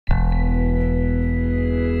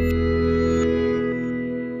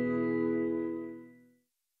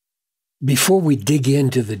Before we dig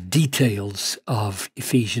into the details of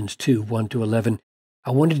Ephesians 2, 1 to 11,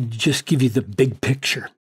 I wanted to just give you the big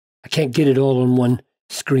picture. I can't get it all on one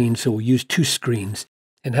screen, so we'll use two screens.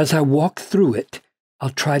 And as I walk through it,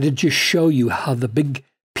 I'll try to just show you how the big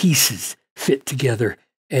pieces fit together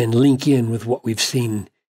and link in with what we've seen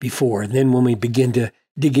before. And then when we begin to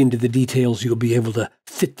dig into the details, you'll be able to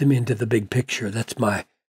fit them into the big picture. That's my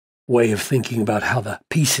way of thinking about how the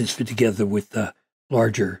pieces fit together with the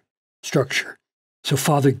larger structure. So,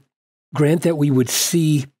 Father, grant that we would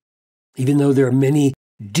see, even though there are many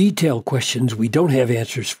detailed questions we don't have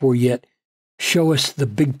answers for yet, show us the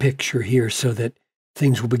big picture here so that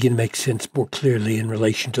things will begin to make sense more clearly in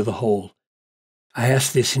relation to the whole. I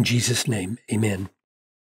ask this in Jesus' name. Amen.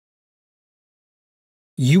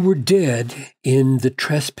 You were dead in the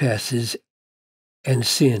trespasses and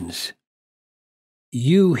sins.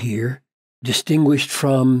 You here, distinguished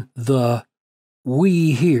from the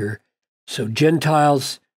we here, so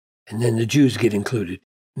Gentiles and then the Jews get included.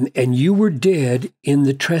 And you were dead in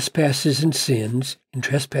the trespasses and sins,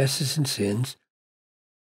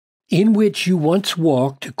 in which you once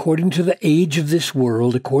walked according to the age of this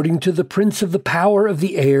world, according to the prince of the power of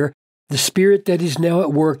the air, the spirit that is now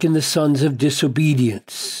at work in the sons of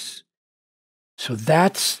disobedience. So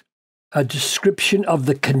that's a description of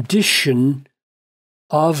the condition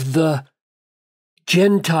of the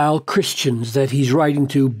Gentile Christians that he's writing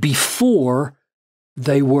to before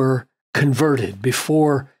they were converted,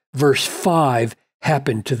 before verse 5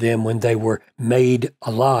 happened to them when they were made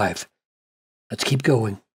alive. Let's keep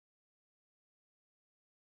going.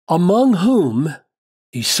 Among whom,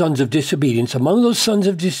 these sons of disobedience, among those sons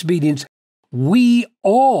of disobedience, we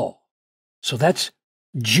all, so that's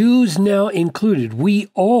Jews now included, we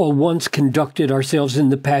all once conducted ourselves in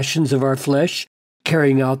the passions of our flesh,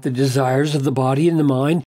 carrying out the desires of the body and the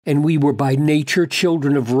mind, and we were by nature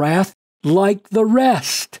children of wrath, like the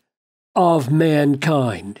rest of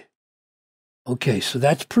mankind. Okay, so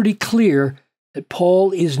that's pretty clear that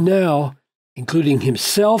Paul is now including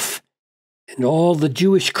himself and all the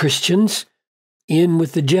Jewish Christians in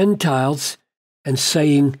with the Gentiles and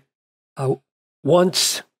saying,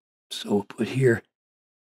 once, so we'll put here,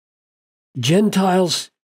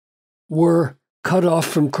 Gentiles were cut off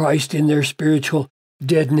from Christ in their spiritual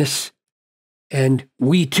deadness, and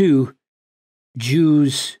we too,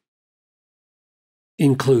 Jews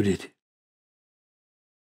included.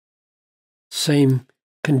 Same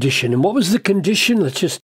condition. And what was the condition? Let's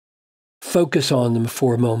just focus on them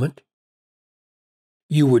for a moment.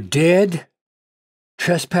 You were dead,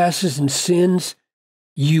 trespasses and sins.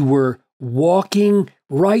 You were walking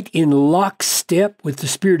right in lockstep with the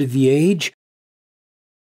spirit of the age,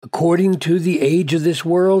 according to the age of this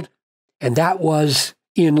world, and that was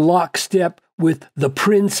in lockstep with the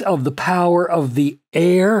prince of the power of the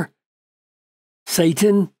air,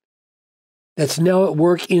 Satan, that's now at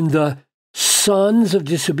work in the sons of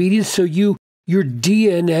disobedience. So your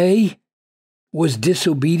DNA was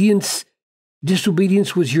disobedience.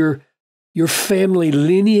 Disobedience was your family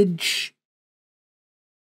lineage.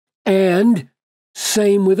 And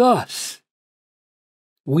same with us.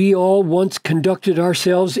 We all once conducted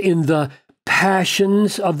ourselves in the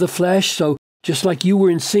passions of the flesh. So just like you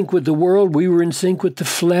were in sync with the world, we were in sync with the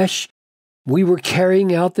flesh. We were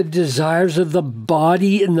carrying out the desires of the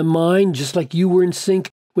body and the mind, just like you were in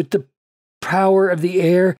sync with the power of the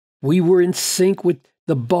air. We were in sync with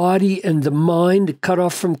the body and the mind, cut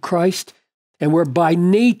off from Christ. And we're by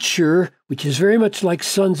nature, which is very much like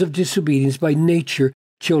sons of disobedience, by nature,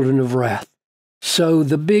 children of wrath. So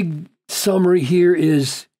the big summary here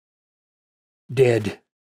is dead.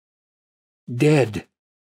 Dead.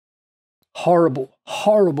 Horrible,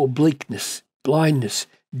 horrible bleakness, blindness,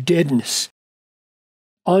 deadness,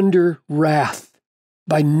 under wrath,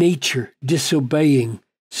 by nature disobeying,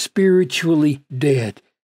 spiritually dead,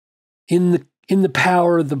 in the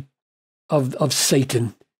power of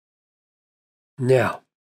Satan. Now,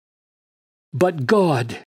 but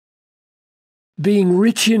God, being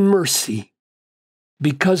rich in mercy,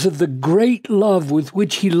 because of the great love with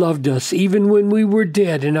which he loved us, even when we were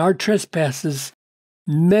dead in our trespasses,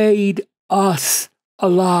 made us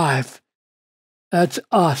alive. That's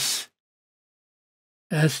us.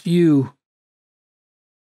 That's you.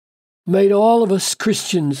 Made all of us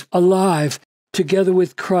Christians alive together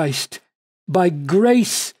with Christ. By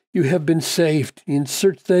grace you have been saved.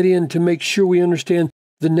 Insert that in to make sure we understand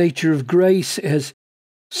the nature of grace as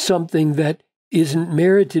something that isn't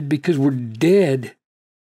merited because we're dead.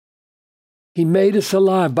 He made us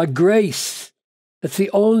alive by grace. That's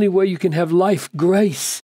the only way you can have life,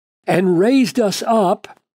 grace. And raised us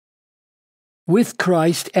up with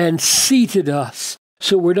Christ and seated us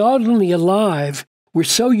So we're not only alive, we're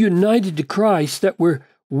so united to Christ that we're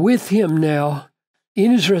with him now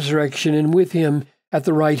in his resurrection and with him at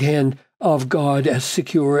the right hand of God, as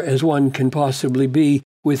secure as one can possibly be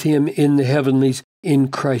with him in the heavenlies in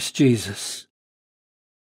Christ Jesus.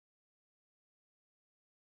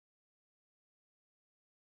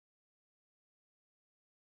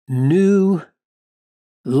 New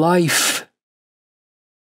life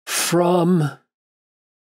from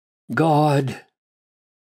God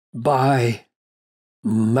by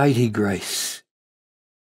mighty grace.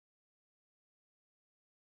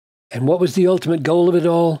 And what was the ultimate goal of it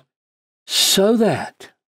all? So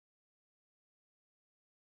that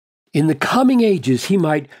in the coming ages he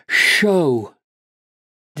might show,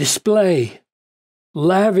 display,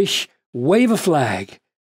 lavish, wave a flag,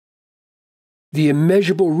 the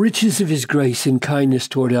immeasurable riches of his grace and kindness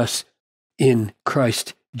toward us in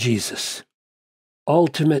Christ Jesus.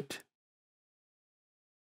 Ultimate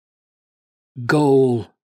goal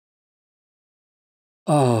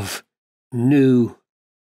of new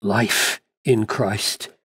life in Christ.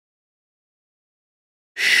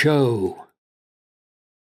 Show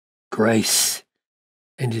grace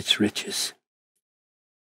and its riches.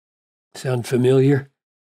 Sound familiar?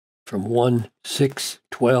 From 1, 6,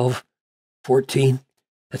 12, 14.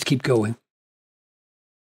 Let's keep going.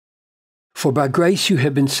 For by grace you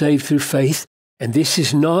have been saved through faith, and this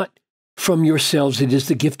is not from yourselves, it is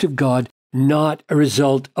the gift of God, not a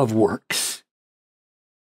result of works.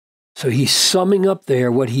 So he's summing up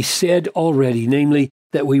there what he said already, namely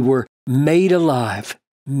that we were made alive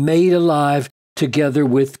together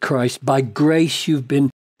with Christ. By grace you've been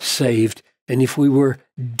saved. And if we were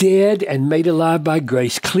dead and made alive by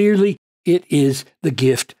grace, clearly it is the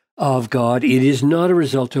gift of God. It is not a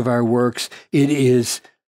result of our works. It is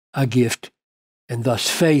a gift. And thus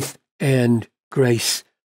faith and grace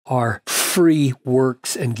are free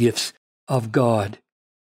works and gifts of God.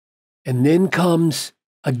 And then comes,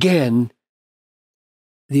 again,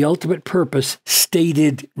 the ultimate purpose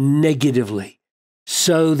stated negatively,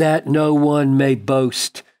 so that no one may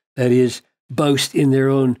boast, that is, boast in their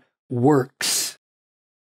own works,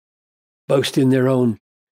 boast in their own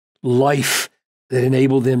life that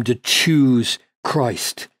enabled them to choose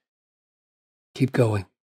Christ. Keep going.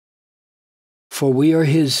 For we are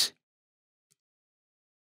his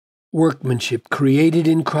workmanship, created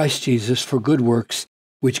in Christ Jesus for good works,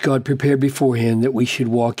 which God prepared beforehand that we should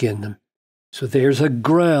walk in them. So there's a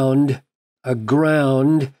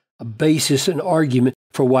basis, an argument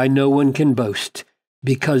for why no one can boast,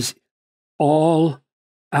 because all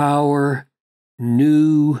our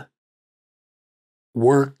new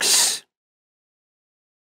works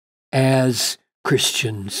as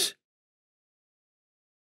Christians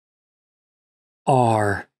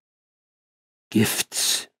are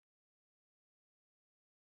gifts.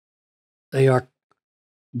 They are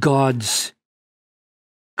God's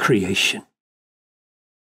creation.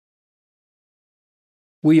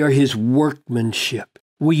 We are his workmanship.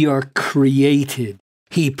 We are created.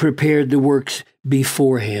 He prepared the works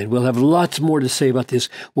beforehand. We'll have lots more to say about this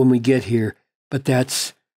when we get here, but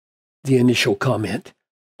that's the initial comment.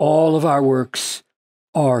 All of our works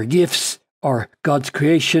are gifts, are God's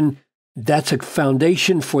creation. That's a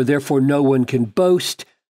foundation for therefore no one can boast,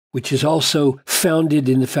 which is also founded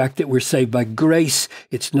in the fact that we're saved by grace.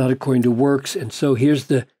 It's not according to works. And so here's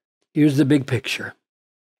the big picture.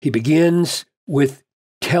 He begins with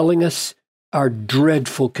telling us our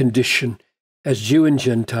dreadful condition as Jew and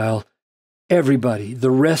Gentile. Everybody,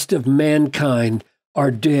 the rest of mankind,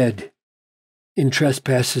 are dead in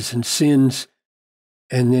trespasses and sins.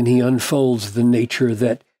 And then he unfolds the nature of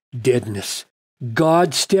that deadness.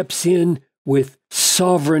 God steps in with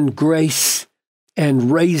sovereign grace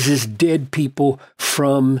and raises dead people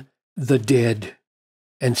from the dead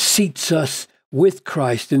and seats us with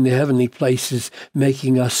Christ in the heavenly places,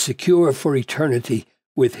 making us secure for eternity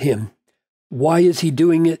with him. Why is he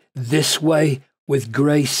doing it this way with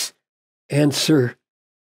grace? Answer,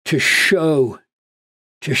 to show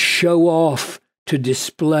off, to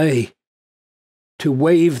display, to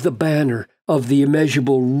wave the banner of the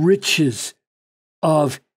immeasurable riches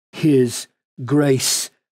of his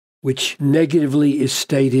grace, which negatively is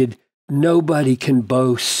stated, nobody can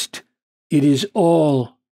boast. It is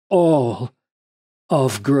all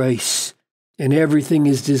of grace, and everything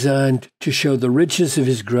is designed to show the riches of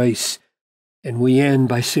his grace. And we end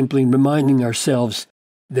by simply reminding ourselves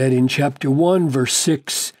that in chapter 1, verse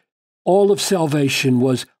 6, all of salvation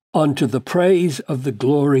was unto the praise of the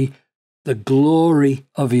glory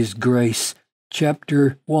of his grace.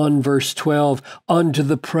 Chapter 1, verse 12, unto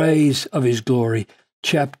the praise of his glory.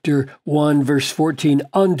 chapter 1, verse 14,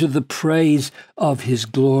 unto the praise of his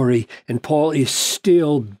glory. And Paul is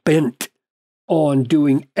still bent on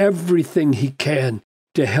doing everything he can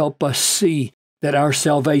to help us see that our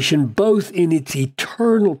salvation, both in its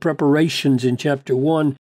eternal preparations in chapter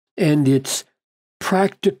 1 and its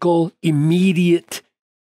practical, immediate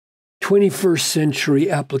 21st century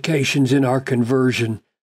applications in our conversion,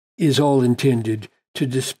 is all intended to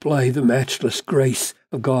display the matchless grace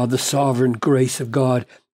of God, the sovereign grace of God,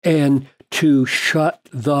 and to shut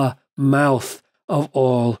the mouth of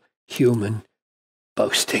all human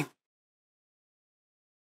boasting.